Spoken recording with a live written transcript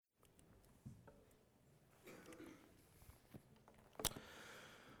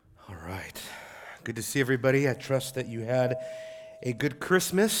Good to see everybody. I trust that you had a good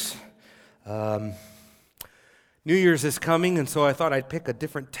Christmas. New Year's is coming, and so I thought I'd pick a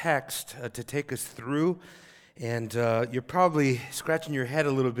different text to take us through. And you're probably scratching your head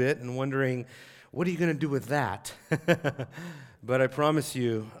a little bit and wondering, what are you going to do with that? But I promise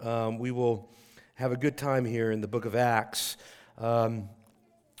you, we will have a good time here in the book of Acts. Let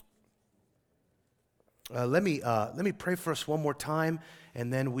me pray for us one more time,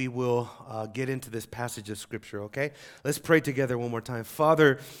 and then we will get into this passage of Scripture, okay? Let's pray together one more time.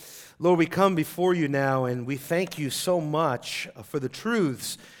 Father, Lord, we come before you now, and we thank you so much for the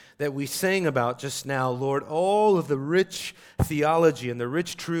truths that we sang about just now, Lord. All of the rich theology and the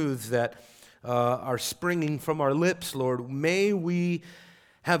rich truths that are springing from our lips, Lord. May we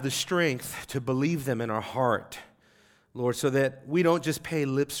have the strength to believe them in our heart, Lord, so that we don't just pay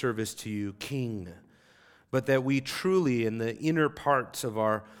lip service to you, King, but that we truly, in the inner parts of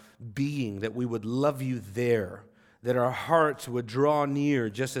our being, that we would love you there, that our hearts would draw near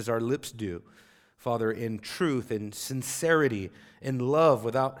just as our lips do, Father, in truth and sincerity, in love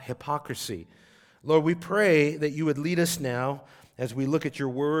without hypocrisy. Lord, we pray that you would lead us now as we look at your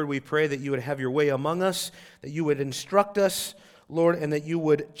word. We pray that you would have your way among us, that you would instruct us, Lord, and that you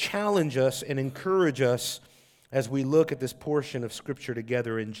would challenge us and encourage us as we look at this portion of Scripture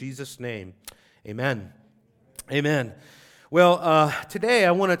together. In Jesus' name, amen. Amen. Well, today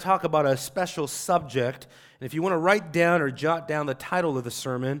I want to talk about a special subject. And if you want to write down or jot down the title of the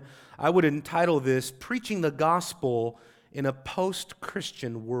sermon, I would entitle this, Preaching the Gospel in a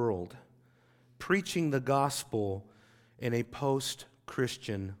Post-Christian World. Preaching the Gospel in a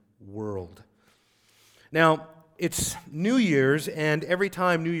Post-Christian World. Now, it's New Year's, and every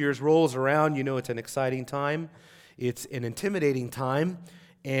time New Year's rolls around, you know it's an exciting time. It's an intimidating time.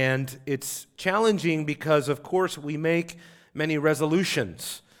 And it's challenging because, of course, we make many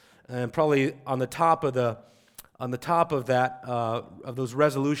resolutions, and probably on the top of that of those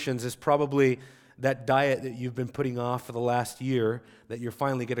resolutions is probably that diet that you've been putting off for the last year that you're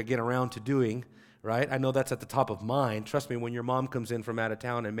finally going to get around to doing. Right? I know that's at the top of mine. Trust me, when your mom comes in from out of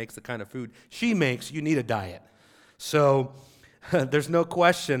town and makes the kind of food she makes, you need a diet. So there's no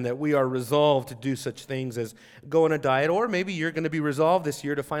question that we are resolved to do such things as go on a diet, or maybe you're going to be resolved this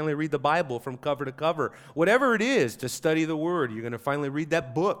year to finally read the Bible from cover to cover. Whatever it is, to study the Word, you're going to finally read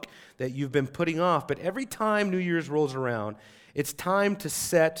that book that you've been putting off. But every time New Year's rolls around, it's time to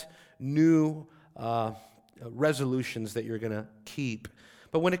set new resolutions that you're going to keep.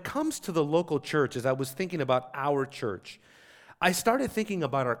 But when it comes to the local church, as I was thinking about our church, I started thinking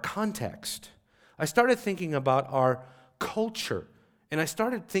about our context. I started thinking about our culture, and I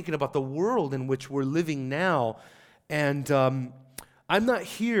started thinking about the world in which we're living now. And I'm not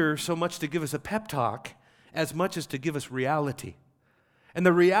here so much to give us a pep talk as much as to give us reality. And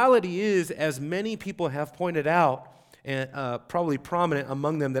the reality is, as many people have pointed out, and probably prominent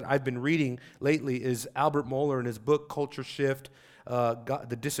among them that I've been reading lately is Albert Mohler in his book Culture Shift,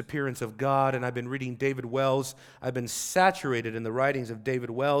 The Disappearance of God, and I've been reading David Wells. I've been saturated in the writings of David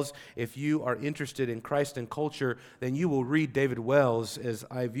Wells. If you are interested in Christ and culture, then you will read David Wells, as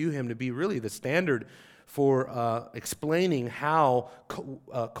I view him to be really the standard for explaining how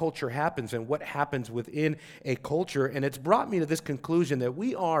culture happens and what happens within a culture. And it's brought me to this conclusion that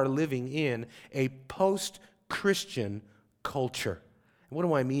we are living in a post-Christian culture. And what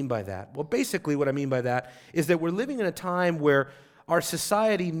do I mean by that? Well, basically what I mean by that is that we're living in a time where our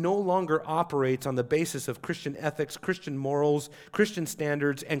society no longer operates on the basis of Christian ethics, Christian morals, Christian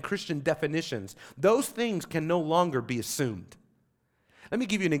standards, and Christian definitions. Those things can no longer be assumed. Let me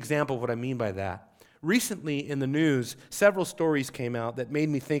give you an example of what I mean by that. Recently in the news, several stories came out that made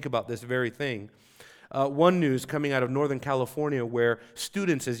me think about this very thing. One news coming out of Northern California where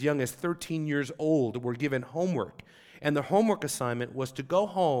students as young as 13 years old were given homework. And the homework assignment was to go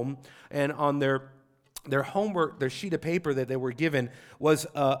home, and on their homework, their sheet of paper that they were given was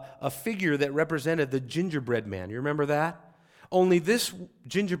a figure that represented the gingerbread man. You remember that? Only this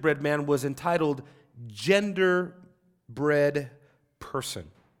gingerbread man was entitled Genderbread Person.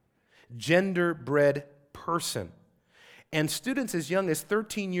 Genderbread Person. And students as young as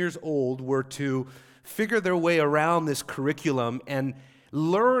 13 years old were to figure their way around this curriculum and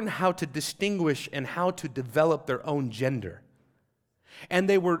learn how to distinguish and how to develop their own gender. And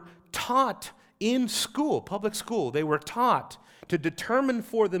they were taught in school, public school, they were taught to determine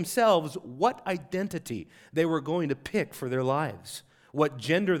for themselves what identity they were going to pick for their lives, what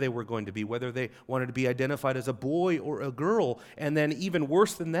gender they were going to be, whether they wanted to be identified as a boy or a girl. And then even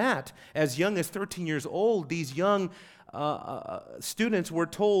worse than that, as young as 13 years old, these young students were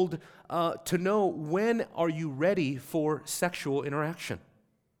told to know, when are you ready for sexual interaction?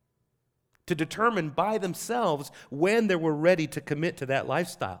 to determine by themselves when they were ready to commit to that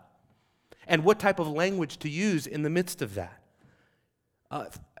lifestyle and what type of language to use in the midst of that.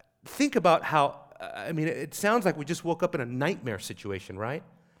 Think about how, it sounds like we just woke up in a nightmare situation, right?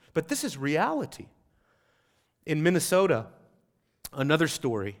 But this is reality. In Minnesota, another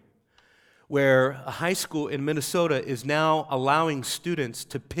story where a high school in Minnesota is now allowing students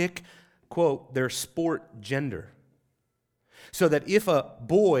to pick, quote, their sport gender. So that if a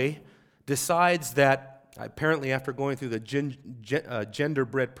boy decides that, apparently after going through the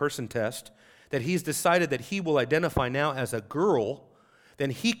gender-bred person test, that he's decided that he will identify now as a girl,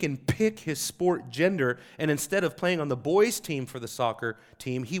 then he can pick his sport gender, and instead of playing on the boys' team for the soccer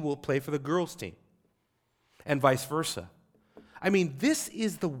team, he will play for the girls' team, and vice versa. This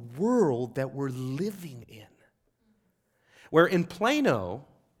is the world that we're living in. Where in Plano,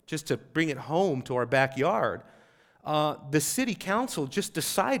 just to bring it home to our backyard, the city council just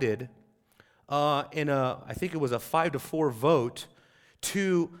decided I think it was a 5-4 vote,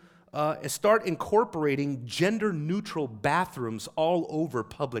 to start incorporating gender-neutral bathrooms all over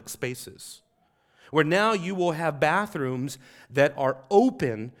public spaces. Where now you will have bathrooms that are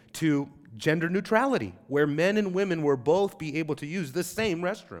open to gender neutrality, where men and women will both be able to use the same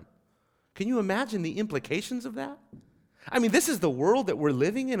restroom. Can you imagine the implications of that? This is the world that we're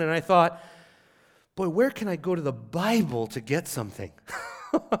living in, and I thought, boy, where can I go to the Bible to get something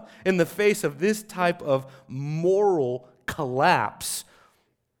in the face of this type of moral collapse,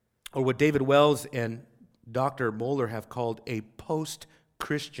 or what David Wells and Dr. Mohler have called a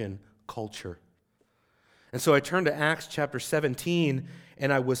post-Christian culture? And so I turned to Acts chapter 17,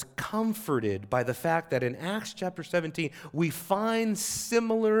 and I was comforted by the fact that in Acts chapter 17, we find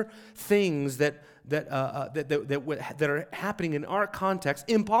similar things that are happening in our context,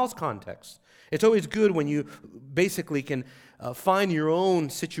 in Paul's context. It's always good when you basically can find your own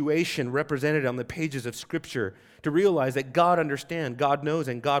situation represented on the pages of Scripture to realize that God understands, God knows,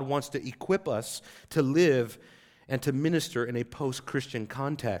 and God wants to equip us to live and to minister in a post-Christian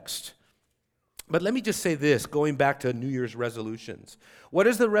context. But let me just say this, going back to New Year's resolutions. What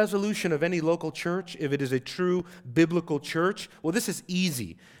is the resolution of any local church if it is a true biblical church? Well, this is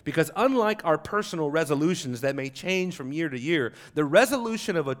easy, because unlike our personal resolutions that may change from year to year, the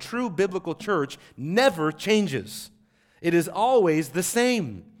resolution of a true biblical church never changes. It is always the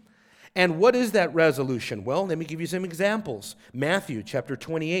same. And what is that resolution? Well, let me give you some examples. Matthew chapter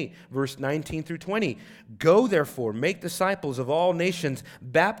 28, verse 19 through 20. Go, therefore, make disciples of all nations,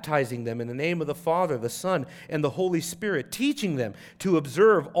 baptizing them in the name of the Father, the Son, and the Holy Spirit, teaching them to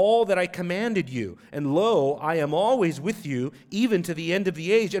observe all that I commanded you. And lo, I am always with you, even to the end of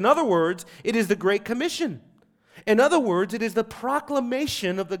the age. In other words, it is the Great Commission. In other words, it is the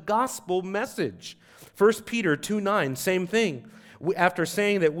proclamation of the gospel message. 1 Peter 2:9, same thing. After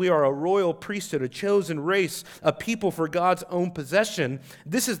saying that we are a royal priesthood, a chosen race, a people for God's own possession,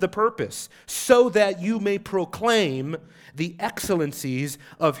 this is the purpose, so that you may proclaim the excellencies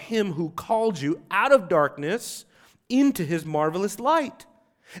of him who called you out of darkness into his marvelous light.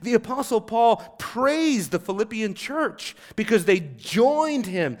 The Apostle Paul praised the Philippian church because they joined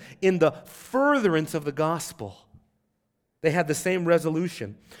him in the furtherance of the gospel. They had the same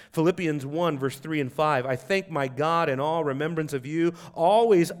resolution. Philippians 1, verse 3 and 5. I thank my God in all remembrance of you,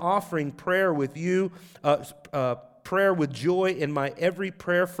 always offering prayer with you, prayer with joy in my every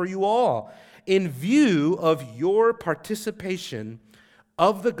prayer for you all, in view of your participation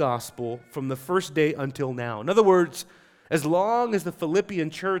of the gospel from the first day until now. In other words, as long as the Philippian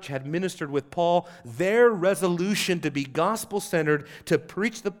church had ministered with Paul, their resolution to be gospel-centered, to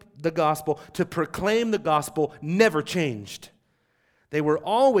preach the gospel, to proclaim the gospel, never changed. They were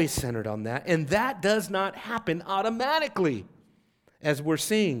always centered on that, and that does not happen automatically, as we're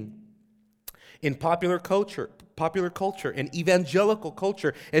seeing in popular culture, and evangelical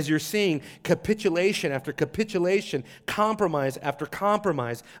culture, as you're seeing capitulation after capitulation, compromise after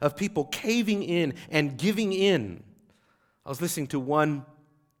compromise of people caving in and giving in. I was listening to one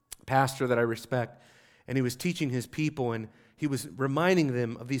pastor that I respect, and he was teaching his people, and he was reminding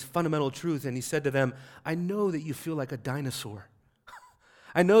them of these fundamental truths, and he said to them, I know that you feel like a dinosaur.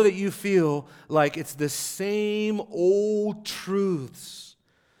 I know that you feel like it's the same old truths,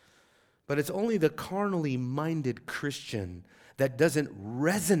 but it's only the carnally minded Christian that doesn't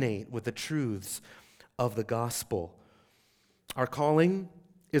resonate with the truths of the gospel. Our calling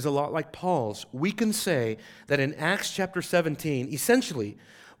is a lot like Paul's. We can say that in Acts chapter 17, essentially,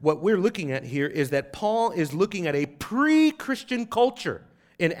 what we're looking at here is that Paul is looking at a pre-Christian culture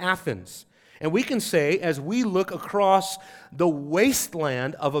in Athens. And we can say, as we look across the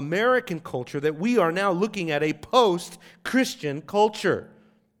wasteland of American culture, that we are now looking at a post-Christian culture.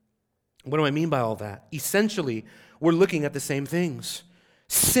 What do I mean by all that? Essentially, we're looking at the same things.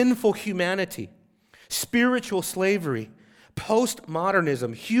 Sinful humanity, spiritual slavery,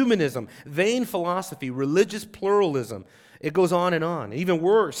 postmodernism, humanism, vain philosophy, religious pluralism. It goes on and on. Even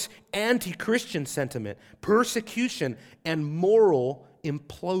worse, anti-Christian sentiment, persecution, and moral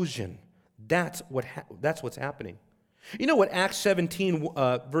implosion. That's what's happening. You know what Acts 17,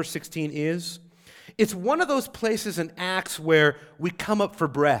 verse 16 is? It's one of those places in Acts where we come up for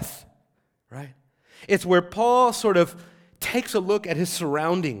breath, right? It's where Paul sort of takes a look at his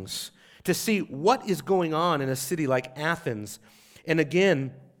surroundings to see what is going on in a city like Athens. And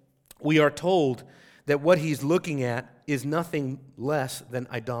again, we are told that what he's looking at is nothing less than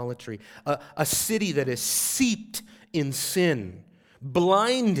idolatry. A city that is steeped in sin,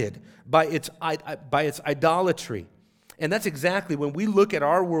 blinded by its idolatry. And that's exactly, when we look at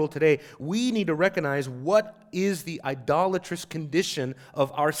our world today, we need to recognize what is the idolatrous condition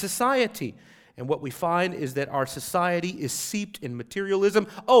of our society. And what we find is that our society is steeped in materialism.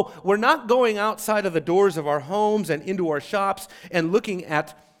 Oh, we're not going outside of the doors of our homes and into our shops and looking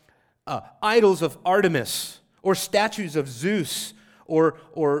at idols of Artemis or statues of Zeus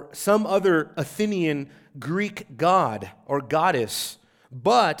or some other Athenian Greek god or goddess.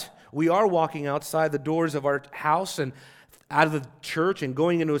 But we are walking outside the doors of our house and out of the church and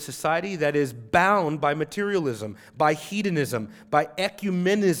going into a society that is bound by materialism, by hedonism, by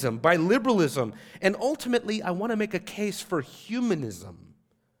ecumenism, by liberalism. And ultimately, I want to make a case for humanism.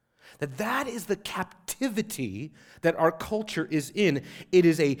 That is the captivity that our culture is in. It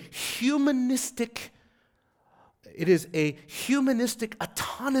is a humanistic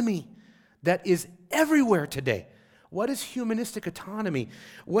autonomy that is everywhere today. What is humanistic autonomy?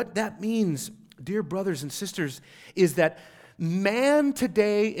 What that means, dear brothers and sisters, is that man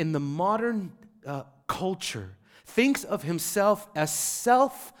today in the modern culture thinks of himself as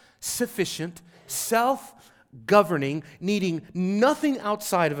self-sufficient, self-governing, needing nothing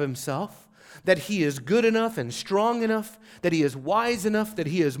outside of himself, that he is good enough and strong enough, that he is wise enough, that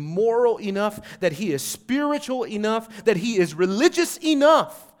he is moral enough, that he is spiritual enough, that he is religious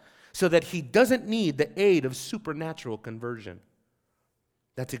enough, so that he doesn't need the aid of supernatural conversion.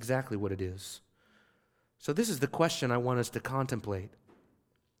 That's exactly what it is. So this is the question I want us to contemplate.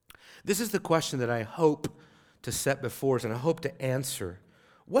 This is the question that I hope to set before us and I hope to answer.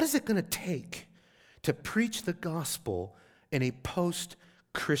 What is it going to take to preach the gospel in a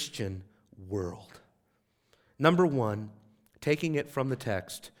post-Christian world? Number one, taking it from the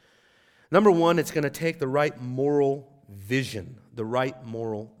text. Number one, it's going to take the right moral vision. The right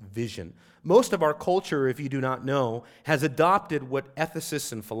moral vision. Most of our culture, if you do not know, has adopted what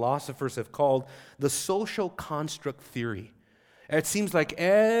ethicists and philosophers have called the social construct theory. It seems like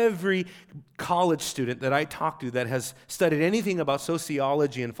every college student that I talk to that has studied anything about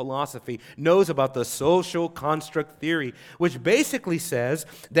sociology and philosophy knows about the social construct theory, which basically says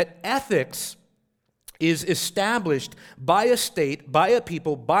that ethics is established by a state, by a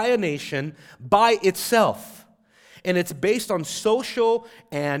people, by a nation, by itself. And it's based on social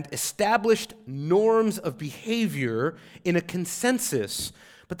and established norms of behavior in a consensus.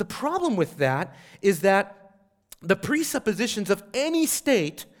 But the problem with that is that the presuppositions of any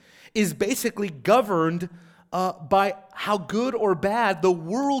state is basically governed by how good or bad the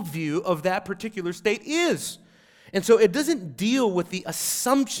worldview of that particular state is. And so it doesn't deal with the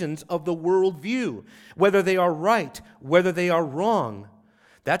assumptions of the worldview, whether they are right, whether they are wrong.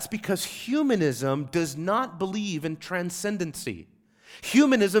 That's because humanism does not believe in transcendency.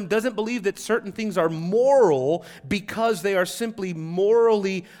 Humanism doesn't believe that certain things are moral because they are simply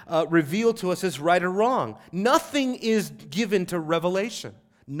morally revealed to us as right or wrong. Nothing is given to revelation.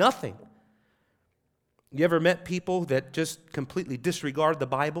 Nothing. You ever met people that just completely disregard the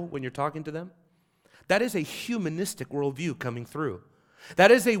Bible when you're talking to them? That is a humanistic worldview coming through.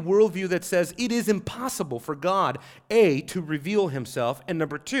 That is a worldview that says it is impossible for God, A, to reveal himself, and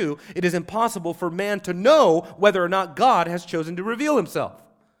number two, it is impossible for man to know whether or not God has chosen to reveal himself.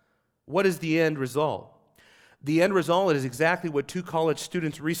 What is the end result? The end result is exactly what two college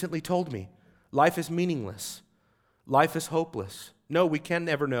students recently told me. Life is meaningless. Life is hopeless. No, we can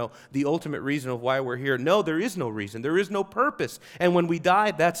never know the ultimate reason of why we're here. No, there is no reason. There is no purpose. And when we die,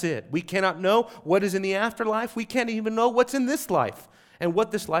 that's it. We cannot know what is in the afterlife. We can't even know what's in this life and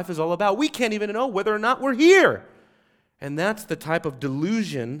what this life is all about. We can't even know whether or not we're here. And that's the type of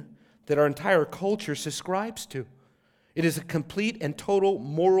delusion that our entire culture subscribes to. It is a complete and total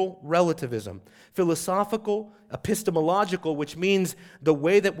moral relativism. Philosophical, epistemological, which means the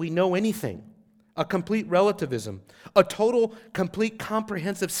way that we know anything. A complete relativism. A total, complete,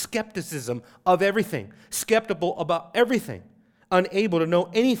 comprehensive skepticism of everything. Skeptical about everything. Unable to know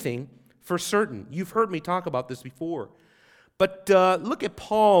anything for certain. You've heard me talk about this before. But look at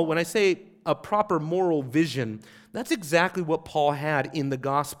Paul. When I say a proper moral vision, that's exactly what Paul had in the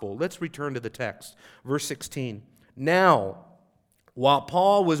gospel. Let's return to the text. Verse 16. Now, while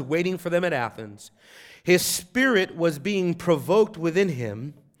Paul was waiting for them at Athens, his spirit was being provoked within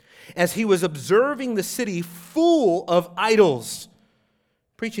him as he was observing the city full of idols.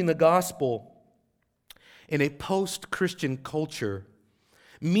 Preaching the gospel in a post-Christian culture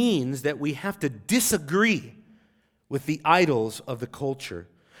means that we have to disagree with the idols of the culture.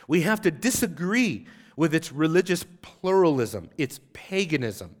 We have to disagree with its religious pluralism, its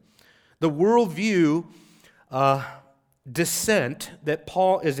paganism. The worldview dissent that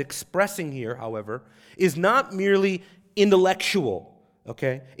Paul is expressing here, however, is not merely intellectual,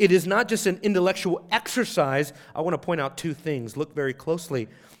 okay? It is not just an intellectual exercise. I want to point out two things. Look very closely.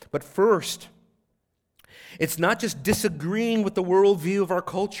 But first, it's not just disagreeing with the worldview of our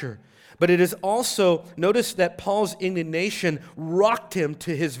culture, but it is also, notice that Paul's indignation rocked him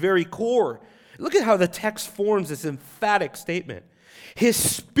to his very core. Look at how the text forms this emphatic statement. His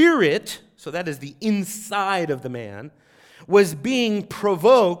spirit, so that is the inside of the man, was being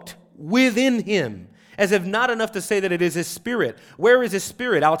provoked within him. As if not enough to say that it is his spirit. Where is his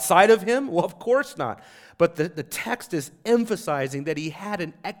spirit? Outside of him? Well, of course not. But the text is emphasizing that he had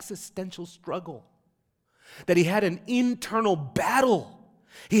an existential struggle, that he had an internal battle.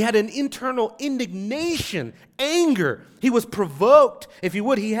 He had an internal indignation, anger. He was provoked, if you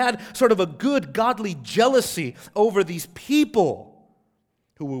would. He had sort of a good godly jealousy over these people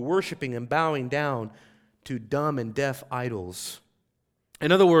who were worshiping and bowing down to dumb and deaf idols.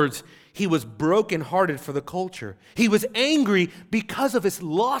 In other words, he was brokenhearted for the culture. He was angry because of his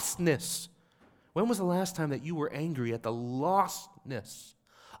lostness. When was the last time that you were angry at the lostness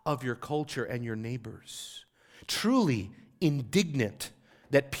of your culture and your neighbors? Truly indignant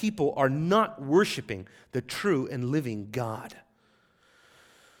that people are not worshiping the true and living God.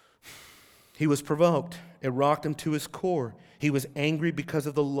 He was provoked. It rocked him to his core. He was angry because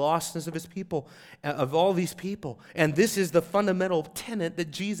of the lostness of his people, of all these people. And this is the fundamental tenet that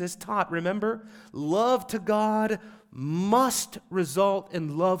Jesus taught. Remember? Love to God must result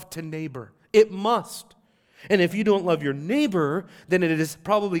in love to neighbor. It must. And if you don't love your neighbor, then it is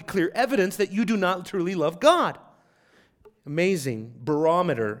probably clear evidence that you do not truly love God. Amazing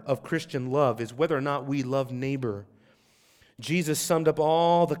barometer of Christian love is whether or not we love neighbor. Jesus summed up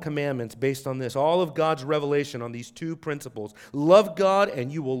all the commandments based on this, all of God's revelation on these two principles. Love God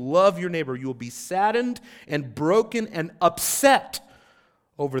and you will love your neighbor. You will be saddened and broken and upset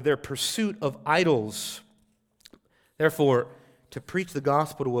over their pursuit of idols. Therefore, to preach the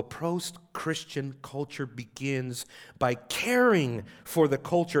gospel to a post-Christian culture begins by caring for the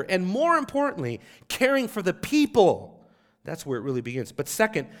culture and, more importantly, caring for the people. That's where it really begins. But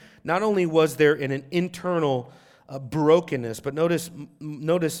second, not only was there an internal brokenness, but notice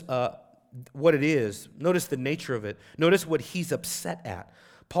what it is. Notice the nature of it. Notice what he's upset at.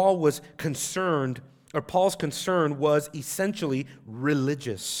 Paul's concern was essentially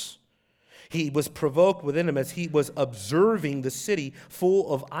religious. He was provoked within him as he was observing the city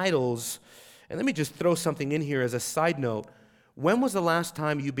full of idols. And let me just throw something in here as a side note. When was the last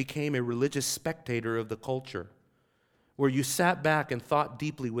time you became a religious spectator of the culture, where you sat back and thought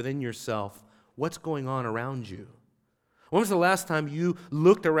deeply within yourself, what's going on around you? When was the last time you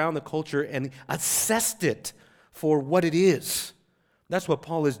looked around the culture and assessed it for what it is? That's what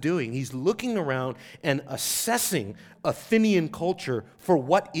Paul is doing. He's looking around and assessing Athenian culture for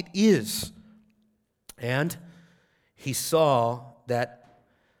what it is. And he saw that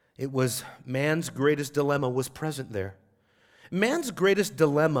it was man's greatest dilemma was present there. Man's greatest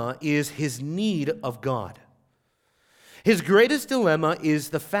dilemma is his need of God. His greatest dilemma is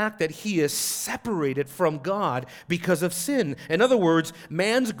the fact that he is separated from God because of sin. In other words,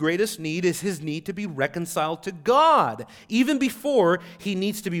 man's greatest need is his need to be reconciled to God, even before he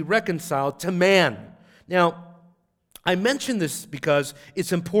needs to be reconciled to man. Now, I mention this because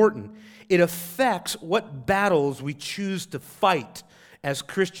it's important. It affects what battles we choose to fight as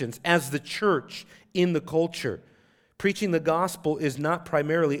Christians, as the church in the culture. Preaching the gospel is not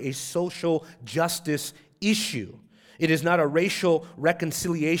primarily a social justice issue. It is not a racial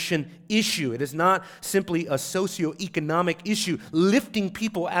reconciliation issue. It is not simply a socioeconomic issue, lifting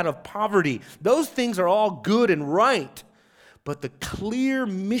people out of poverty. Those things are all good and right. But the clear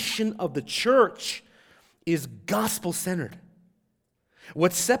mission of the church is gospel-centered.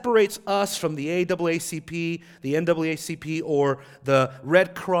 What separates us from the AAACP, the NAACP, or the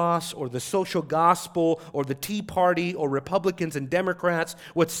Red Cross, or the social gospel, or the Tea Party, or Republicans and Democrats,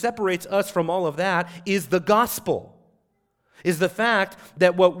 what separates us from all of that is the gospel. is the fact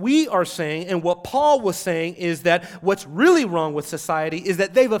that what we are saying and what Paul was saying is that what's really wrong with society is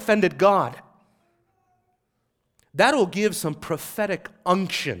that they've offended God. That'll give some prophetic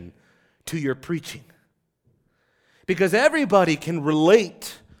unction to your preaching. Because everybody can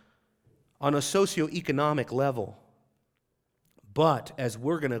relate on a socioeconomic level. But as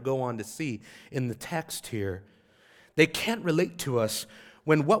we're going to go on to see in the text here, they can't relate to us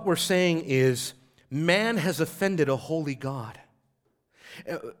when what we're saying is man has offended a holy God.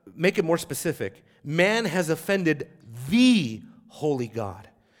 Make it more specific. Man has offended the holy God.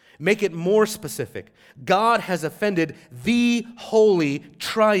 Make it more specific. God has offended the holy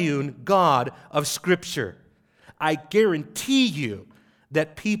triune God of Scripture. I guarantee you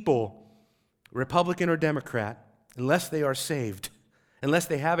that people, Republican or Democrat, unless they are saved, unless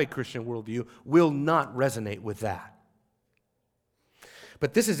they have a Christian worldview, will not resonate with that.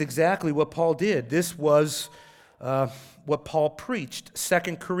 But this is exactly what Paul did. This was what Paul preached. 2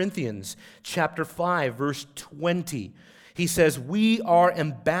 Corinthians chapter 5, verse 20. He says, we are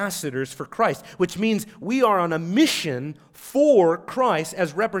ambassadors for Christ, which means we are on a mission for Christ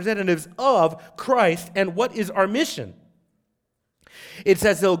as representatives of Christ. And what is our mission? It's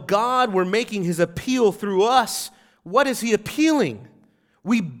as though God were making his appeal through us. What is he appealing?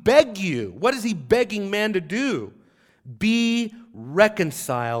 We beg you. What is he begging man to do? Be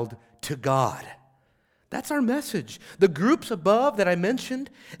reconciled to God. That's our message. The groups above that I mentioned,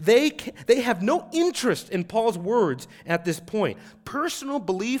 they have no interest in Paul's words at this point. Personal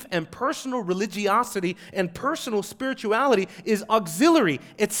belief and personal religiosity and personal spirituality is auxiliary.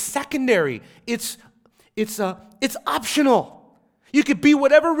 It's secondary. It's optional. You could be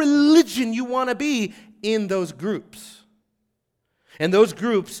whatever religion you want to be in those groups. And those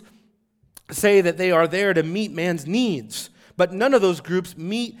groups say that they are there to meet man's needs, but none of those groups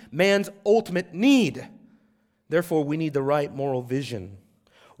meet man's ultimate need. Therefore, we need the right moral vision,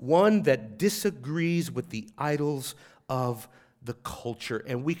 one that disagrees with the idols of the culture.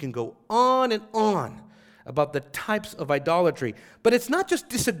 And we can go on and on about the types of idolatry. But it's not just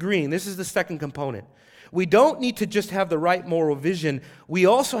disagreeing. This is the second component. We don't need to just have the right moral vision. We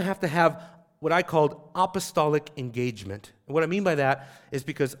also have to have what I called apostolic engagement. And what I mean by that is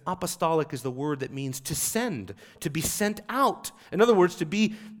because apostolic is the word that means to send, to be sent out. In other words, to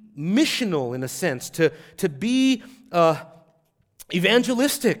be missional in a sense, to be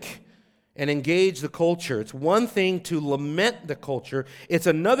evangelistic and engage the culture. It's one thing to lament the culture. It's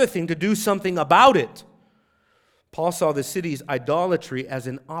another thing to do something about it. Paul saw the city's idolatry as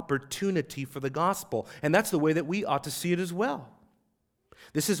an opportunity for the gospel, and that's the way that we ought to see it as well.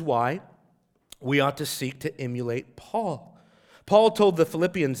 This is why we ought to seek to emulate Paul. Paul told the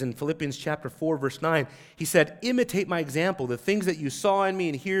Philippians in Philippians chapter 4, verse 9, he said, imitate my example, the things that you saw in me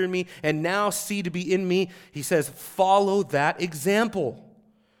and hear in me and now see to be in me. He says, follow that example.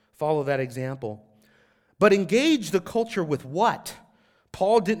 Follow that example. But engage the culture with what?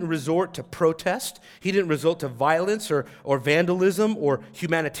 Paul didn't resort to protest. He didn't resort to violence or vandalism or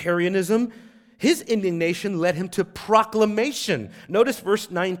humanitarianism. His indignation led him to proclamation. Notice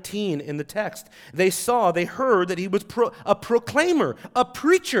verse 19 in the text. They heard that he was a proclaimer, a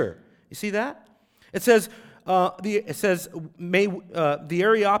preacher. You see that? It says, the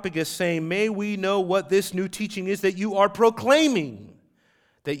Areopagus saying, may we know what this new teaching is that you are proclaiming.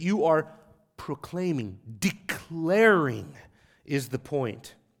 That you are proclaiming, declaring is the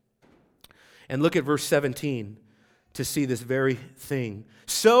point. And look at verse 17 to see this very thing.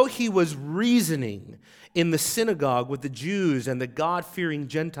 So he was reasoning in the synagogue with the Jews and the God-fearing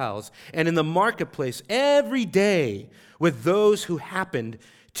Gentiles, and in the marketplace every day with those who happened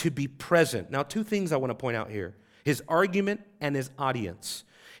to be present. Now, two things I want to point out here. His argument and his audience.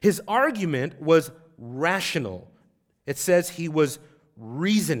 His argument was rational. It says he was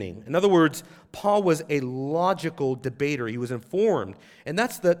reasoning. In other words, Paul was a logical debater. He was informed. And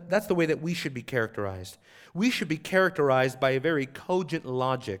that's the way that we should be characterized. We should be characterized by a very cogent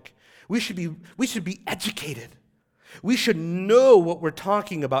logic. We should be educated. We should know what we're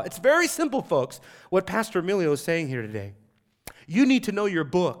talking about. It's very simple, folks, what Pastor Emilio is saying here today. You need to know your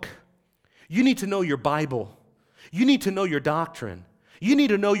book. You need to know your Bible. You need to know your doctrine. You need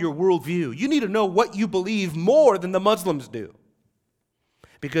to know your worldview. You need to know what you believe more than the Muslims do.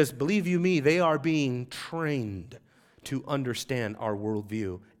 Because believe you me, they are being trained to understand our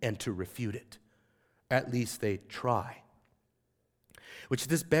worldview and to refute it. At least they try. Which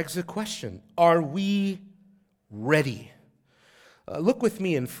this begs the question, are we ready? Look with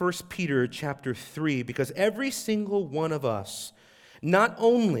me in 1 Peter chapter 3, because every single one of us not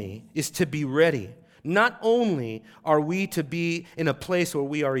only is to be ready, not only are we to be in a place where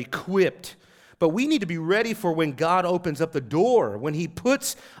we are equipped, But we need to be ready for when God opens up the door, when he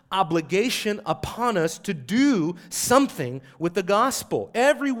puts obligation upon us to do something with the gospel.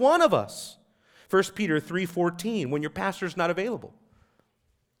 Every one of us. 1 Peter 3:14, when your pastor's not available,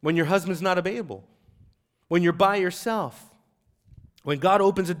 when your husband's not available, when you're by yourself, when God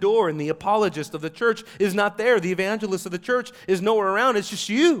opens a door and the apologist of the church is not there, the evangelist of the church is nowhere around, it's just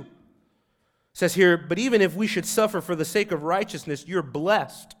you. It says here, but even if we should suffer for the sake of righteousness, you're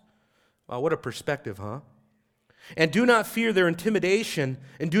blessed. Wow, what a perspective, huh? And do not fear their intimidation,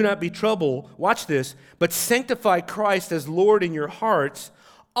 and do not be troubled. Watch this. But sanctify Christ as Lord in your hearts,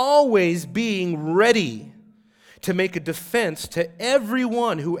 always being ready to make a defense to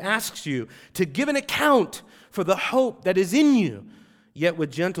everyone who asks you to give an account for the hope that is in you, yet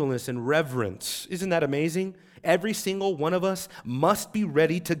with gentleness and reverence. Isn't that amazing? Every single one of us must be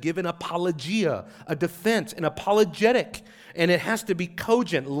ready to give an apologia, a defense, an apologetic. And it has to be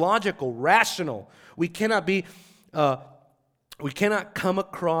cogent, logical, rational. We cannot come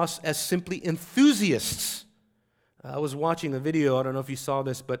across as simply enthusiasts. I was watching a video, I don't know if you saw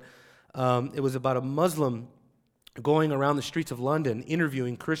this, but it was about a Muslim going around the streets of London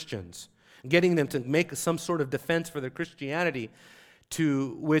interviewing Christians, getting them to make some sort of defense for their Christianity,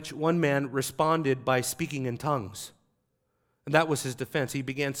 to which one man responded by speaking in tongues. And that was his defense. He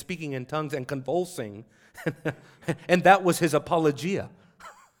began speaking in tongues and convulsing, and that was his apologia.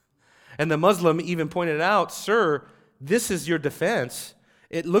 And the Muslim even pointed out, sir, this is your defense.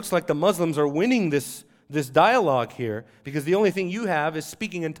 It looks like the Muslims are winning this dialogue here because the only thing you have is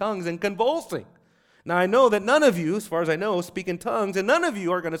speaking in tongues and convulsing. Now, I know that none of you, as far as I know, speak in tongues, and none of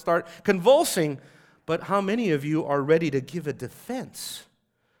you are going to start convulsing, but how many of you are ready to give a defense?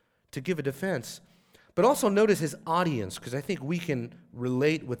 But also notice his audience, because I think we can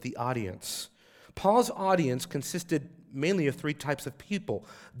relate with the audience. Paul's audience consisted mainly of three types of people: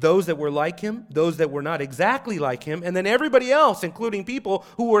 those that were like him, those that were not exactly like him, and then everybody else, including people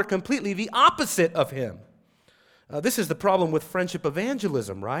who were completely the opposite of him. This is the problem with friendship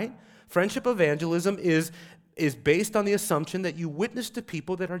evangelism, right? Friendship evangelism is based on the assumption that you witness to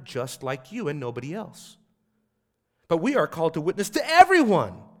people that are just like you and nobody else. But we are called to witness to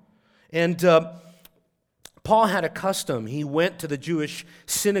everyone. And Paul had a custom. He went to the Jewish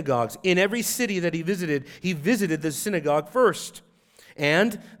synagogues. In every city that he visited the synagogue first.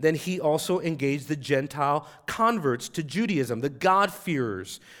 And then he also engaged the Gentile converts to Judaism, the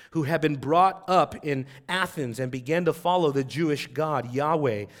God-fearers who had been brought up in Athens and began to follow the Jewish God,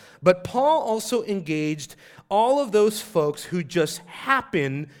 Yahweh. But Paul also engaged all of those folks who just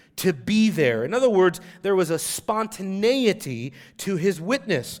happened to be there. In other words, there was a spontaneity to his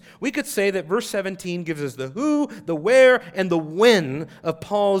witness. We could say that verse 17 gives us the who, the where, and the when of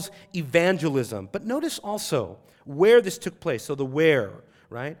Paul's evangelism. But notice also where this took place. So the where,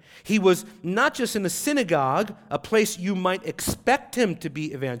 right? He was not just in the synagogue, a place you might expect him to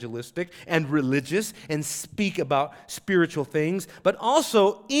be evangelistic and religious and speak about spiritual things, but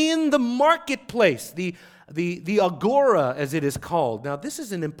also in the marketplace, the agora, as it is called. Now, this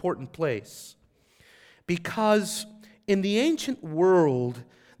is an important place because in the ancient world,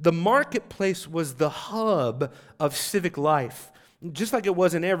 the marketplace was the hub of civic life, just like it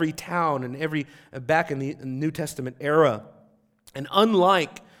was in every town and back in the New Testament era. And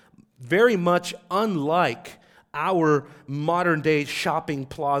very much unlike our modern-day shopping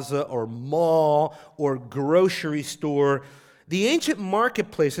plaza or mall or grocery store, the ancient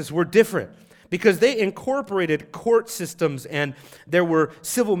marketplaces were different, because they incorporated court systems, and there were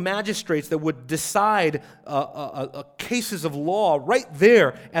civil magistrates that would decide cases of law right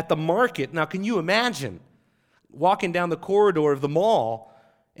there at the market. Now, can you imagine walking down the corridor of the mall,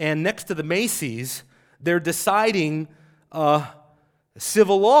 and next to the Macy's, they're deciding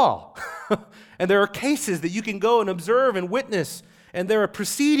civil law. And there are cases that you can go and observe and witness, and there are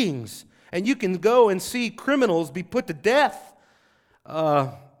proceedings, and you can go and see criminals be put to death.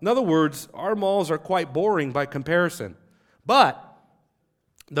 In other words, our malls are quite boring by comparison. But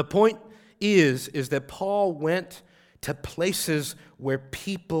the point is that Paul went to places where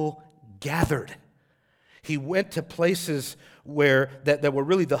people gathered. He went to places that were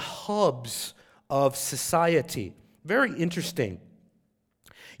really the hubs of society. Very interesting.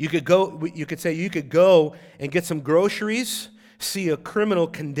 You could go and get some groceries, see a criminal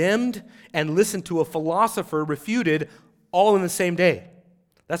condemned, and listen to a philosopher refuted all in the same day.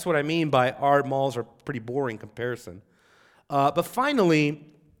 That's what I mean by our malls are pretty boring comparison. But finally,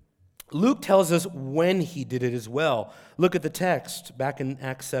 Luke tells us when he did it as well. Look at the text back in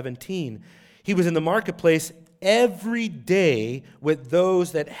Acts 17. He was in the marketplace every day with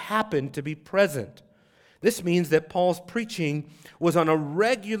those that happened to be present. This means that Paul's preaching was on a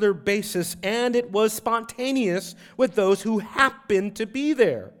regular basis and it was spontaneous with those who happened to be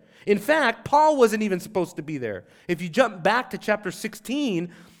there. In fact, Paul wasn't even supposed to be there. If you jump back to chapter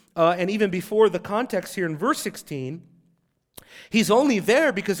 16, and even before the context here in verse 16, he's only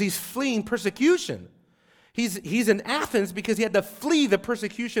there because he's fleeing persecution. He's in Athens because he had to flee the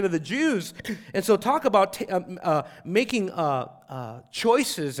persecution of the Jews. And so talk about making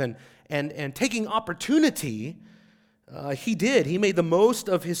choices and taking opportunity. He did. He made the most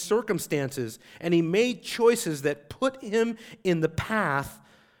of his circumstances, and he made choices that put him in the path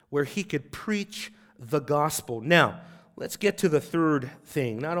where he could preach the gospel. Now, let's get to the third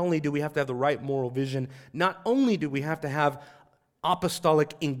thing. Not only do we have to have the right moral vision, not only do we have to have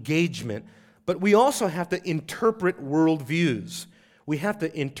apostolic engagement, but we also have to interpret worldviews. We have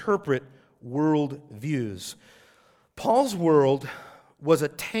to interpret worldviews. Paul's world was a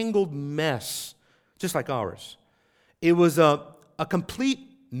tangled mess, just like ours. It was a complete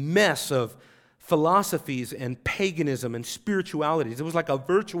mess of philosophies and paganism and spiritualities. It was like a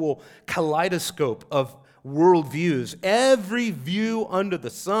virtual kaleidoscope of worldviews, every view under the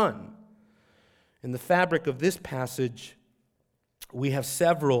sun. In the fabric of this passage, we have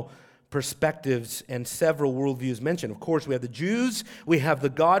several perspectives and several worldviews mentioned. Of course, we have the Jews, we have the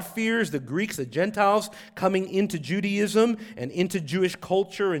God-fearers, the Greeks, the Gentiles coming into Judaism and into Jewish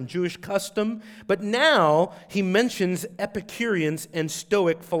culture and Jewish custom. But now he mentions Epicureans and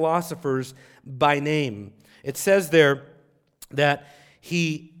Stoic philosophers by name. It says there that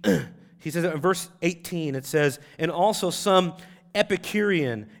he says in verse 18, it says, and also some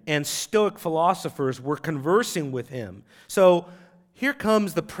Epicurean and Stoic philosophers were conversing with him. So here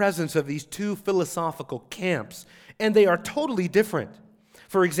comes the presence of these two philosophical camps, and they are totally different.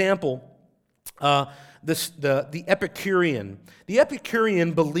 For example, the Epicurean. The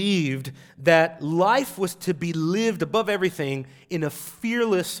Epicurean believed that life was to be lived above everything in a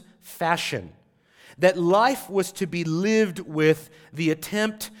fearless fashion. That life was to be lived with the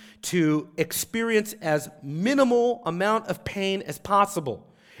attempt to experience as minimal amount of pain as possible.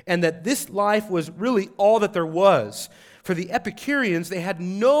 And that this life was really all that there was. For the Epicureans, they had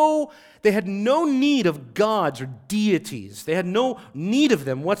no need of gods or deities. They had no need of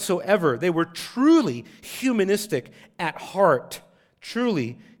them whatsoever. They were truly humanistic at heart.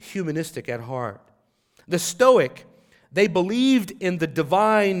 Truly humanistic at heart. The Stoic, they believed in the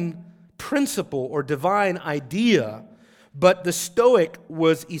divine principle or divine idea, but the Stoic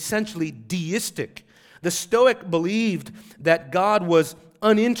was essentially deistic. The Stoic believed that God was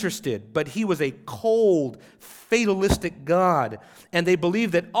uninterested, but he was a cold, fatalistic God. And they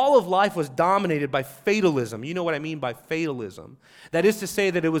believed that all of life was dominated by fatalism. You know what I mean by fatalism. That is to say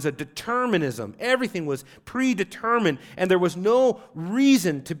that it was a determinism. Everything was predetermined, and there was no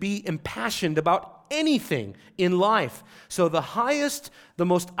reason to be impassioned about anything in life. So the highest, the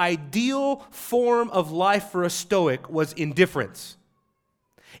most ideal form of life for a Stoic was indifference.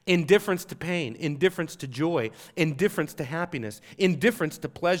 Indifference to pain, indifference to joy, indifference to happiness, indifference to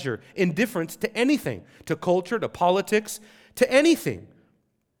pleasure, indifference to anything, to culture, to politics, to anything.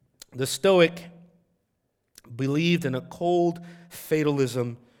 The Stoic believed in a cold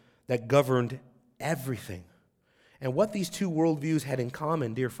fatalism that governed everything. And what these two worldviews had in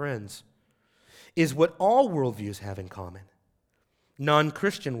common, dear friends, is what all worldviews have in common.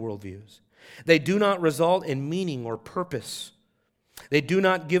 Non-Christian worldviews. They do not result in meaning or purpose. They do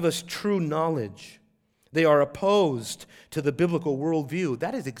not give us true knowledge. They are opposed to the biblical worldview.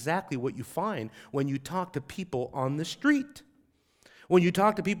 That is exactly what you find when you talk to people on the street. When you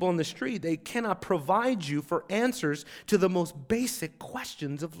talk to people on the street, they cannot provide you for answers to the most basic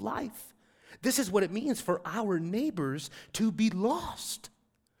questions of life. This is what it means for our neighbors to be lost,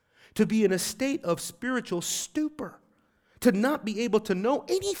 to be in a state of spiritual stupor, to not be able to know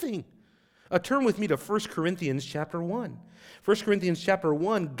anything. Turn with me to 1 Corinthians chapter 1. 1 Corinthians chapter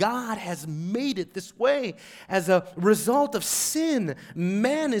 1, God has made it this way. As a result of sin,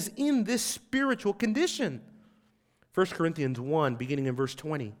 man is in this spiritual condition. 1 Corinthians 1, beginning in verse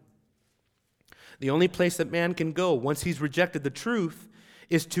 20. The only place that man can go once he's rejected the truth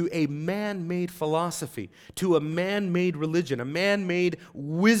is to a man-made philosophy, to a man-made religion, a man-made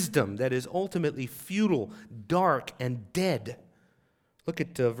wisdom that is ultimately futile, dark, and dead. Look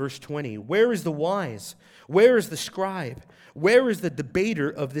at verse 20. Where is the wise? Where is the scribe? Where is the debater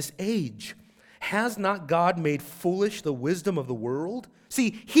of this age? Has not God made foolish the wisdom of the world?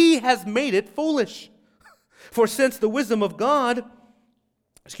 See, he has made it foolish. For since in the wisdom of God,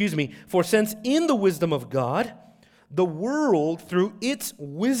 the world through its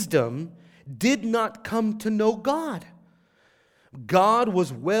wisdom did not come to know God. God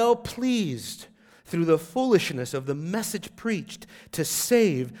was well pleased through the foolishness of the message preached to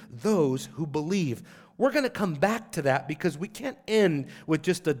save those who believe. We're going to come back to that because we can't end with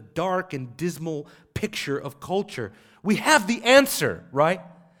just a dark and dismal picture of culture. We have the answer, right?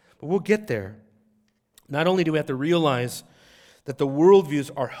 But we'll get there. Not only do we have to realize that the worldviews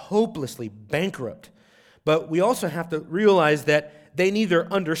are hopelessly bankrupt, but we also have to realize that they neither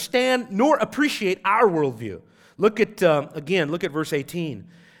understand nor appreciate our worldview. Look at verse 18.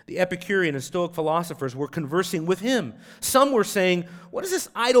 The Epicurean and Stoic philosophers were conversing with him. Some were saying, "What does this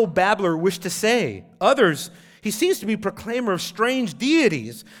idle babbler wish to say?" Others, "He seems to be a proclaimer of strange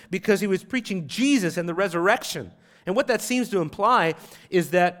deities because he was preaching Jesus and the resurrection." And what that seems to imply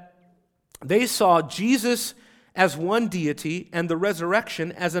is that they saw Jesus as one deity and the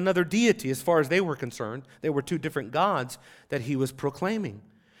resurrection as another deity. As far as they were concerned, they were two different gods that he was proclaiming.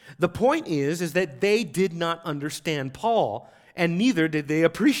 The point is that they did not understand Paul, and neither did they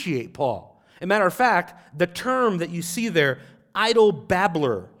appreciate Paul. As a matter of fact, the term that you see there, idle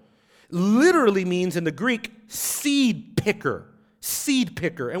babbler, literally means in the Greek, seed picker. Seed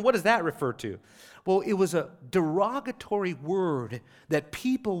picker. And what does that refer to? Well, it was a derogatory word that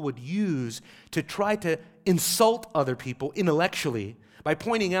people would use to try to insult other people intellectually by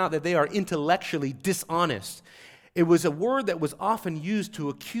pointing out that they are intellectually dishonest. It was a word that was often used to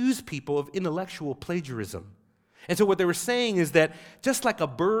accuse people of intellectual plagiarism. And so what they were saying is that just like a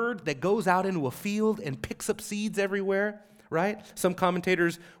bird that goes out into a field and picks up seeds everywhere, right? Some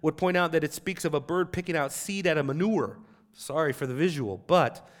commentators would point out that it speaks of a bird picking out seed out of manure. Sorry for the visual,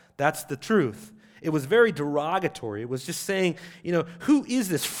 but that's the truth. It was very derogatory. It was just saying, who is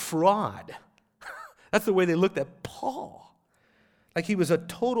this fraud? That's the way they looked at Paul. Like he was a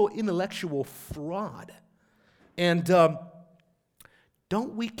total intellectual fraud. And can't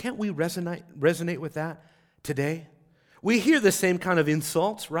we resonate with that today? We hear the same kind of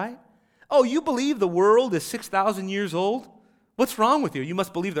insults, right? Oh, you believe the world is 6,000 years old? What's wrong with you? You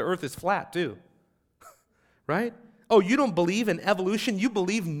must believe the earth is flat too. Right? Oh, you don't believe in evolution? You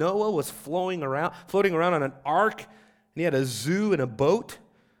believe Noah was floating around on an ark and he had a zoo and a boat?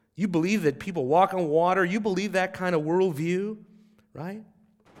 You believe that people walk on water? You believe that kind of worldview? Right?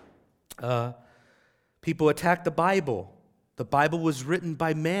 People attack the Bible. The Bible was written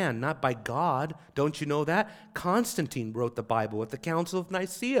by man, not by God. Don't you know that? Constantine wrote the Bible at the Council of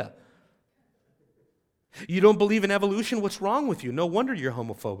Nicaea. You don't believe in evolution? What's wrong with you? No wonder you're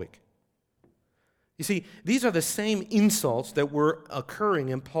homophobic. You see, these are the same insults that were occurring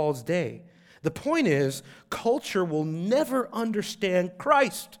in Paul's day. The point is, culture will never understand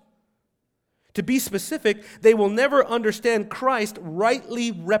Christ. To be specific, they will never understand Christ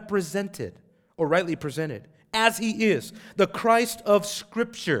rightly represented or rightly presented as he is, the Christ of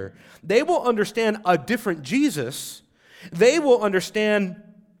Scripture. They will understand a different Jesus. They will understand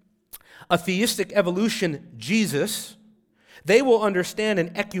a theistic evolution Jesus. They will understand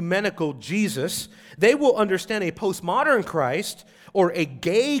an ecumenical Jesus. They will understand a postmodern Christ or a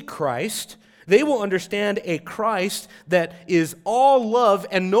gay Christ. They will understand a Christ that is all love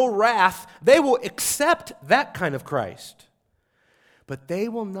and no wrath. They will accept that kind of Christ. But they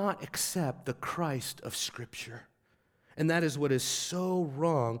will not accept the Christ of Scripture. And that is what is so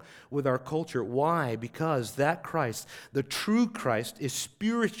wrong with our culture. Why? Because that Christ, the true Christ, is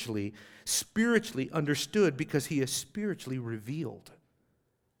spiritually understood because he is spiritually revealed.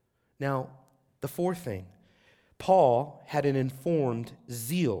 Now, the fourth thing, Paul had an informed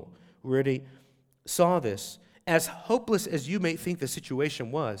zeal. We already saw this. As hopeless as you may think the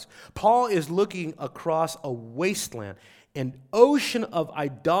situation was, Paul is looking across a wasteland, an ocean of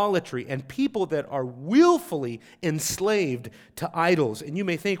idolatry, and people that are willfully enslaved to idols. And you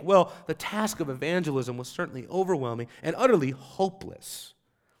may think, well, the task of evangelism was certainly overwhelming and utterly hopeless.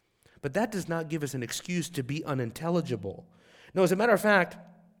 But that does not give us an excuse to be unintelligible. No, as a matter of fact,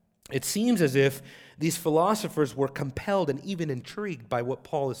 it seems as if these philosophers were compelled and even intrigued by what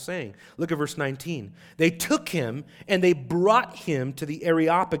Paul is saying. Look at verse 19. They took him and they brought him to the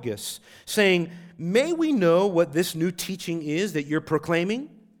Areopagus, saying, "May we know what this new teaching is that you're proclaiming?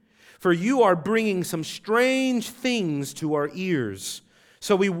 For you are bringing some strange things to our ears.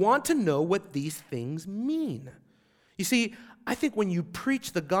 So we want to know what these things mean." You see, I think when you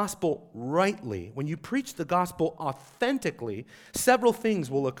preach the gospel rightly, when you preach the gospel authentically, several things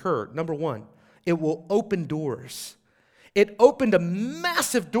will occur. Number one, it will open doors. It opened a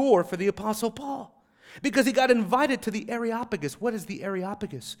massive door for the Apostle Paul. because he got invited to the Areopagus. What is the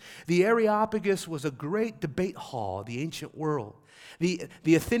Areopagus? The Areopagus was a great debate hall of the ancient world.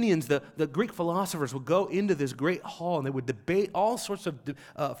 The Athenians, the Greek philosophers, would go into this great hall and they would debate all sorts of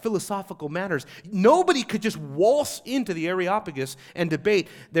philosophical matters. Nobody could just waltz into the Areopagus and debate.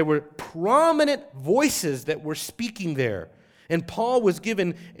 There were prominent voices that were speaking there. And Paul was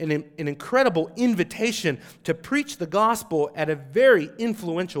given an incredible invitation to preach the gospel at a very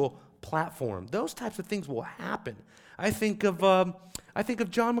influential platform. Those types of things will happen. I think of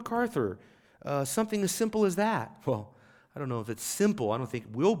John MacArthur, something as simple as that. Well, I don't know if it's simple. I don't think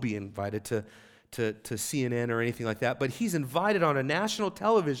we'll be invited to CNN or anything like that, but he's invited on a national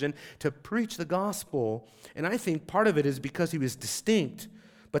television to preach the gospel, and I think part of it is because he was distinct.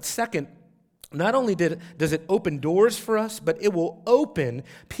 But second, not only does it open doors for us, but it will open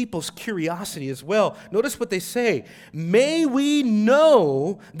people's curiosity as well. Notice what they say. May we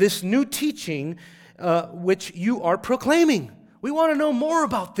know this new teaching which you are proclaiming. We want to know more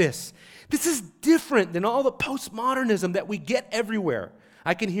about this. This is different than all the postmodernism that we get everywhere.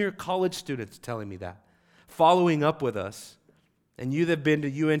 I can hear college students telling me that, following up with us. And you that have been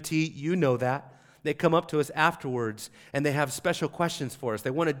to UNT, you know that. They come up to us afterwards and they have special questions for us. They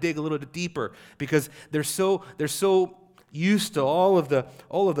want to dig a little bit deeper because they're so used to all of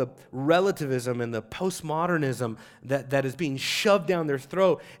the relativism and the postmodernism that is being shoved down their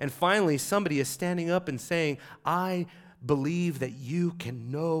throat. And finally, somebody is standing up and saying, I believe that you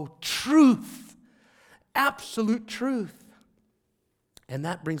can know truth, absolute truth. And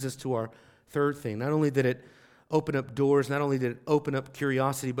that brings us to our third thing. Not only did it open up doors, not only did it open up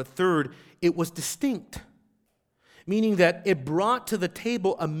curiosity, but third, it was distinct, meaning that it brought to the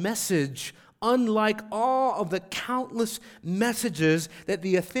table a message unlike all of the countless messages that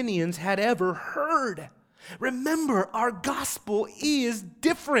the Athenians had ever heard. Remember, our gospel is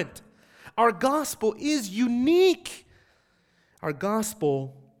different. Our gospel is unique. Our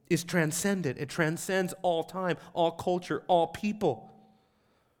gospel is transcendent. It transcends all time, all culture, all people.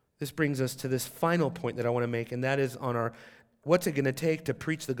 This brings us to this final point that I want to make, and that is on our, what's it going to take to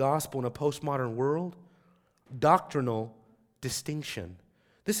preach the gospel in a postmodern world? Doctrinal distinction.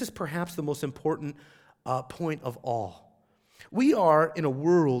 This is perhaps the most important point of all. We are in a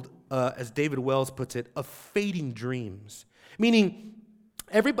world, as David Wells puts it, of fading dreams, meaning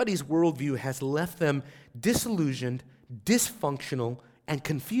everybody's worldview has left them disillusioned, dysfunctional, and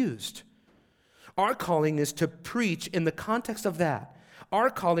confused. Our calling is to preach in the context of that. Our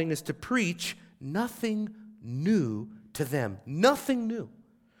calling is to preach nothing new to them. Nothing new.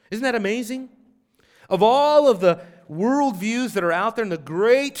 Isn't that amazing? Of all of the worldviews that are out there and the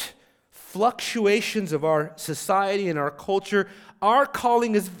great fluctuations of our society and our culture, our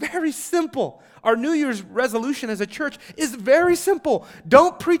calling is very simple. Our New Year's resolution as a church is very simple.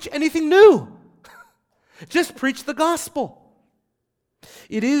 Don't preach anything new. Just preach the gospel.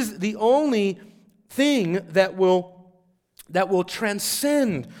 It is the only thing that will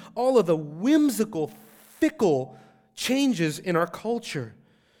transcend all of the whimsical, fickle changes in our culture.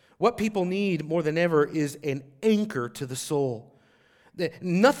 What people need more than ever is an anchor to the soul.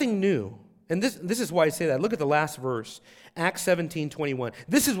 Nothing new. And this is why I say that. Look at the last verse, Acts 17:21.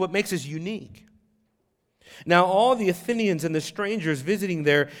 This is what makes us unique. Now, all the Athenians and the strangers visiting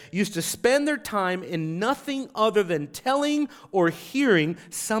there used to spend their time in nothing other than telling or hearing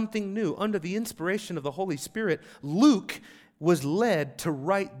something new. Under the inspiration of the Holy Spirit, Luke was led to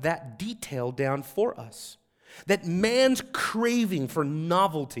write that detail down for us. That man's craving for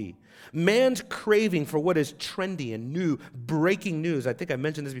novelty, man's craving for what is trendy and new, breaking news. I think I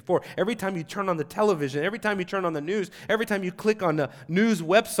mentioned this before. Every time you turn on the television, every time you turn on the news, every time you click on the news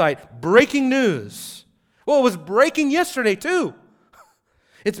website, breaking news. Well, it was breaking yesterday too.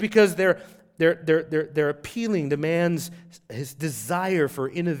 It's because they're appealing to his desire for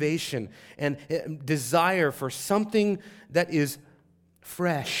innovation and desire for something that is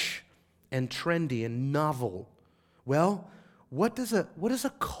fresh and trendy and novel. Well, what does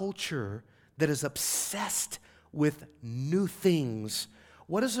a culture that is obsessed with new things,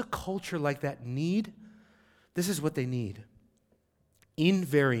 what does a culture like that need? This is what they need.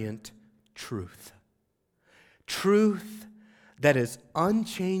 Invariant truth. Truth that is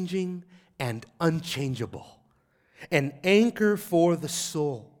unchanging and unchangeable. An anchor for the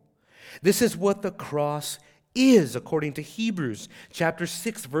soul. This is what the cross is, according to Hebrews chapter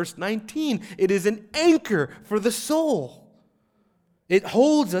 6, verse 19. It is an anchor for the soul. It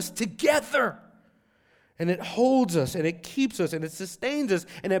holds us together. And it holds us, and it keeps us, and it sustains us,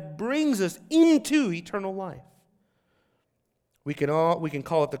 and it brings us into eternal life. We can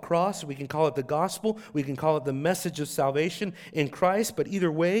call it the cross, we can call it the gospel, we can call it the message of salvation in Christ, but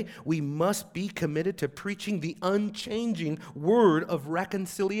either way, we must be committed to preaching the unchanging word of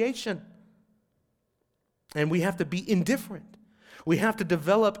reconciliation. And we have to be indifferent. We have to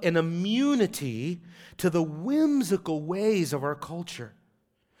develop an immunity to the whimsical ways of our culture,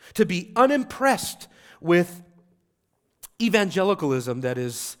 to be unimpressed with evangelicalism that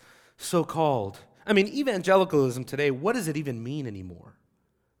is so-called. I mean, evangelicalism today, what does it even mean anymore,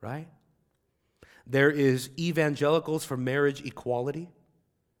 right? There is evangelicals for marriage equality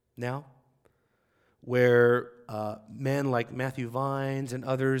now, where men like Matthew Vines and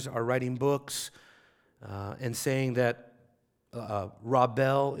others are writing books and saying that Rob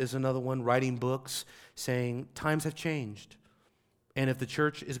Bell is another one writing books saying times have changed. And if the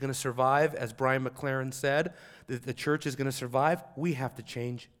church is going to survive, as Brian McLaren said, that the church is going to survive, we have to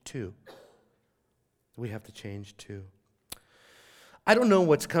change too. We have to change too. I don't know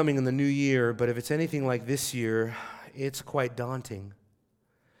what's coming in the new year, but if it's anything like this year, it's quite daunting.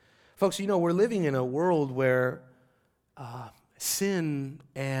 Folks, we're living in a world where sin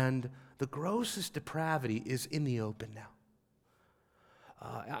and the grossest depravity is in the open now.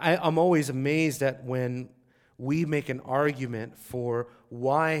 I'm always amazed at when we make an argument for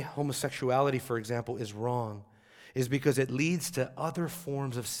why homosexuality, for example, is wrong, is because it leads to other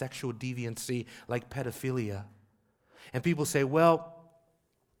forms of sexual deviancy like pedophilia. And people say, well,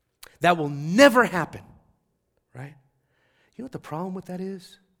 that will never happen, right? You know what the problem with that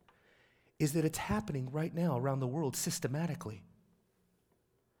is? Is that it's happening right now around the world systematically.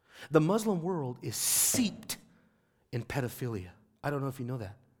 The Muslim world is steeped in pedophilia. I don't know if you know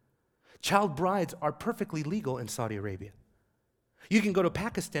that. Child brides are perfectly legal in Saudi Arabia. You can go to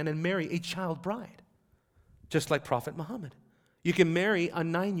Pakistan and marry a child bride, just like Prophet Muhammad. You can marry a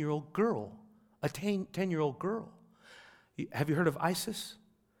 9-year-old girl, a 10-year-old girl. Have you heard of ISIS?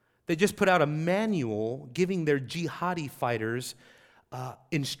 They just put out a manual giving their jihadi fighters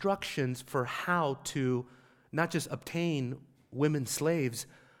instructions for how to not just obtain women slaves,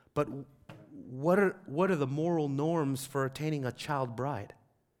 but what are the moral norms for attaining a child bride?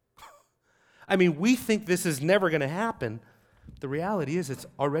 I mean, we think this is never going to happen. The reality is it's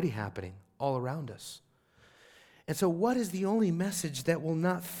already happening all around us. And so what is the only message that will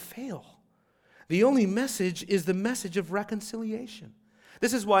not fail? The only message is the message of reconciliation.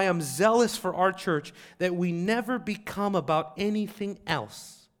 This is why I'm zealous for our church that we never become about anything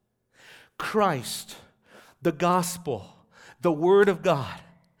else. Christ, the gospel, the word of God.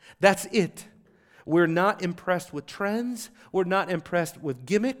 That's it. We're not impressed with trends. We're not impressed with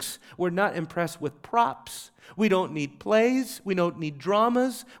gimmicks. We're not impressed with props. We don't need plays. We don't need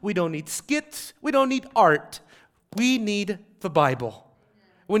dramas. We don't need skits. We don't need art. We need the Bible.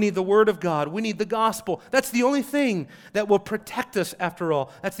 We need the Word of God. We need the gospel. That's the only thing that will protect us after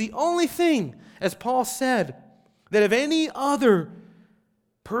all. That's the only thing, as Paul said, that if any other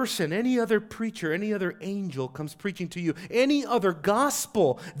person, any other preacher, any other angel comes preaching to you, any other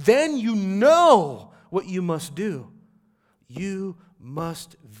gospel, then you know what you must do. You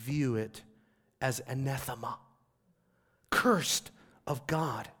must view it as anathema, cursed of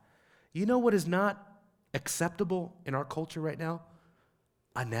God. You know what is not acceptable in our culture right now?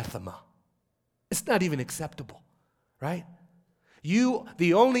 Anathema. It's not even acceptable, right?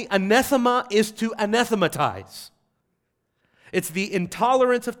 The only anathema is to anathematize. It's the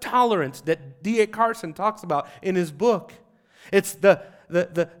intolerance of tolerance that D.A. Carson talks about in his book. It's the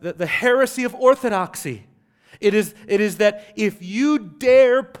heresy of orthodoxy. It is that if you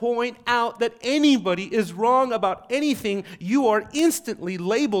dare point out that anybody is wrong about anything, you are instantly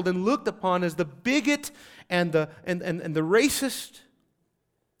labeled and looked upon as the bigot and the racist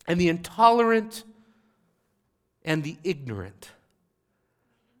and the intolerant and the ignorant.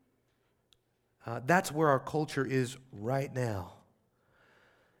 That's where our culture is right now.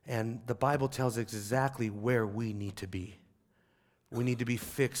 And the Bible tells us exactly where we need to be. We need to be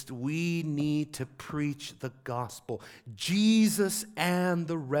fixed. We need to preach the gospel. Jesus and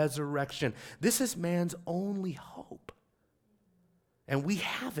the resurrection. This is man's only hope. And we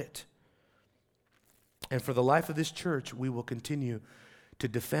have it. And for the life of this church, we will continue to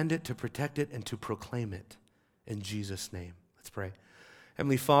defend it, to protect it, and to proclaim it. In Jesus' name. Let's pray.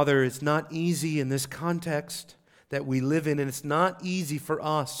 Heavenly Father, it's not easy in this context that we live in, and it's not easy for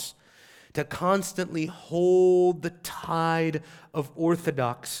us to constantly hold the tide of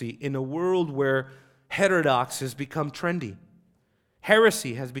orthodoxy in a world where heterodox has become trendy.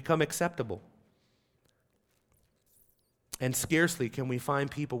 Heresy has become acceptable. And scarcely can we find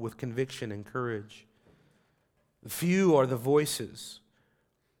people with conviction and courage. Few are the voices.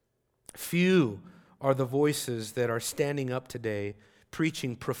 Few are the voices that are standing up today,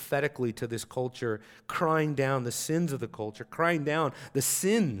 preaching prophetically to this culture, crying down the sins of the culture, crying down the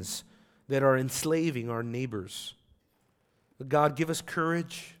sins that are enslaving our neighbors. God, give us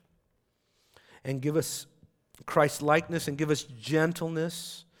courage and give us Christ-likeness and give us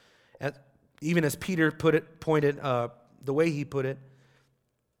gentleness. Even as Peter pointed the way he put it,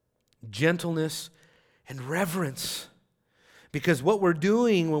 gentleness and reverence. Because what we're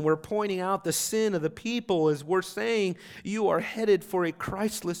doing when we're pointing out the sin of the people is we're saying you are headed for a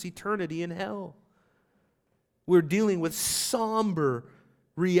Christless eternity in hell. We're dealing with somber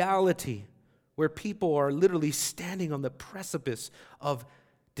reality where people are literally standing on the precipice of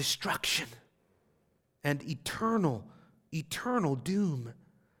destruction and eternal doom.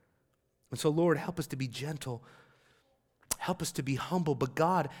 And so, Lord, help us to be gentle. Help us to be humble. But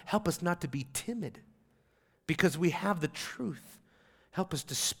God, help us not to be timid because we have the truth. Help us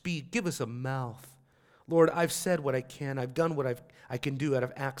to speak. Give us a mouth. Lord, I've said what I can. I've done what I can do out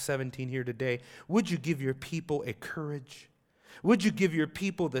of Acts 17 here today. Would you give your people a courage? Would you give your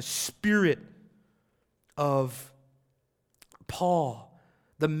people the spirit of Paul,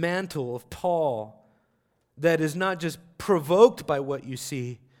 the mantle of Paul, that is not just provoked by what you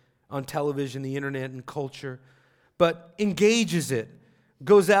see on television, the internet, and culture, but engages it,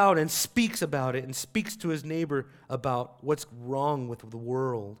 goes out and speaks about it, and speaks to his neighbor about what's wrong with the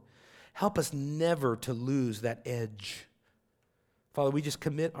world. Help us never to lose that edge. Father, we just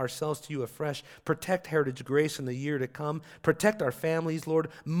commit ourselves to you afresh. Protect Heritage Grace in the year to come. Protect our families, Lord.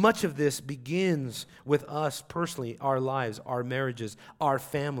 Much of this begins with us personally, our lives, our marriages, our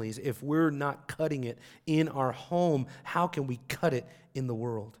families. If we're not cutting it in our home, how can we cut it in the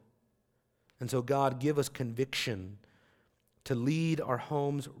world? And so, God, give us conviction to lead our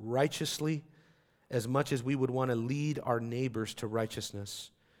homes righteously as much as we would want to lead our neighbors to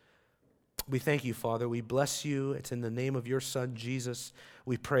righteousness. We thank you, Father. We bless you. It's in the name of your Son, Jesus.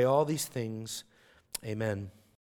 We pray all these things. Amen.